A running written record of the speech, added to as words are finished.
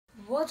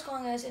What's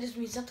going on, guys? It is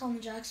me, Zepton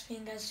Jax,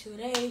 and guys,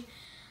 today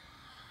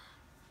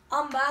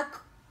I'm back,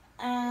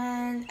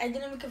 and I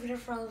didn't make a video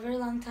for a very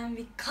long time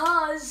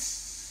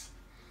because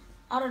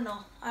I don't know.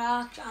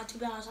 To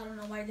be honest, I don't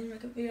know why I didn't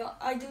make a video.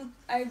 I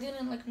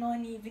didn't know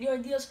any video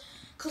ideas,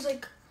 cause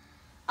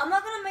I'm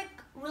not gonna make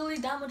really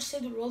that much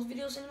Save the World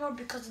videos anymore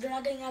because they're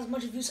not getting as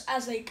much views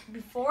as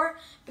before.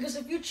 Because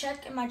if you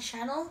check in my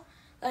channel,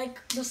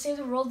 the Save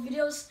the World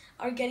videos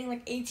are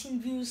getting 18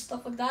 views,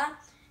 stuff like that.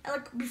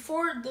 And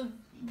before the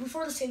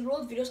Save the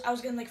World videos, I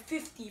was getting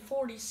 50,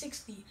 40,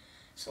 60.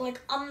 So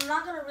I'm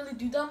not gonna really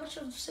do that much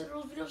of Save the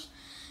World videos.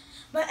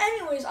 But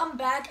anyways, I'm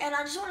back, and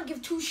I just want to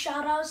give 2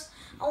 shout outs.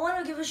 I want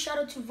to give a shout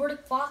out to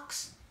Verdict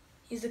Fox.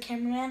 He's the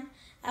cameraman.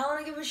 I want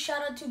to give a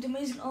shout out to The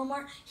Amazing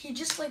Omar. He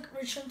just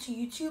returned to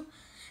YouTube.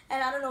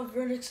 And I don't know if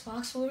Verdict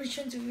Fox will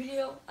return to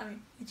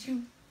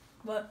YouTube.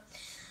 But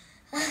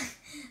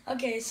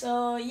okay,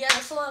 so yeah,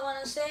 that's all I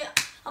want to say.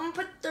 I'm gonna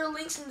put their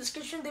links in the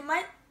description.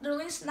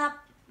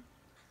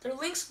 Their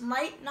links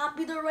might not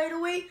be there right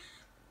away,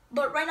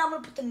 but right now I'm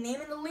gonna put the name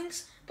in the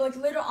links. But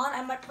later on,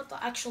 I might put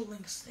the actual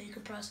links that you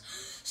can press.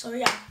 So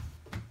yeah,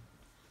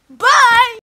 bye.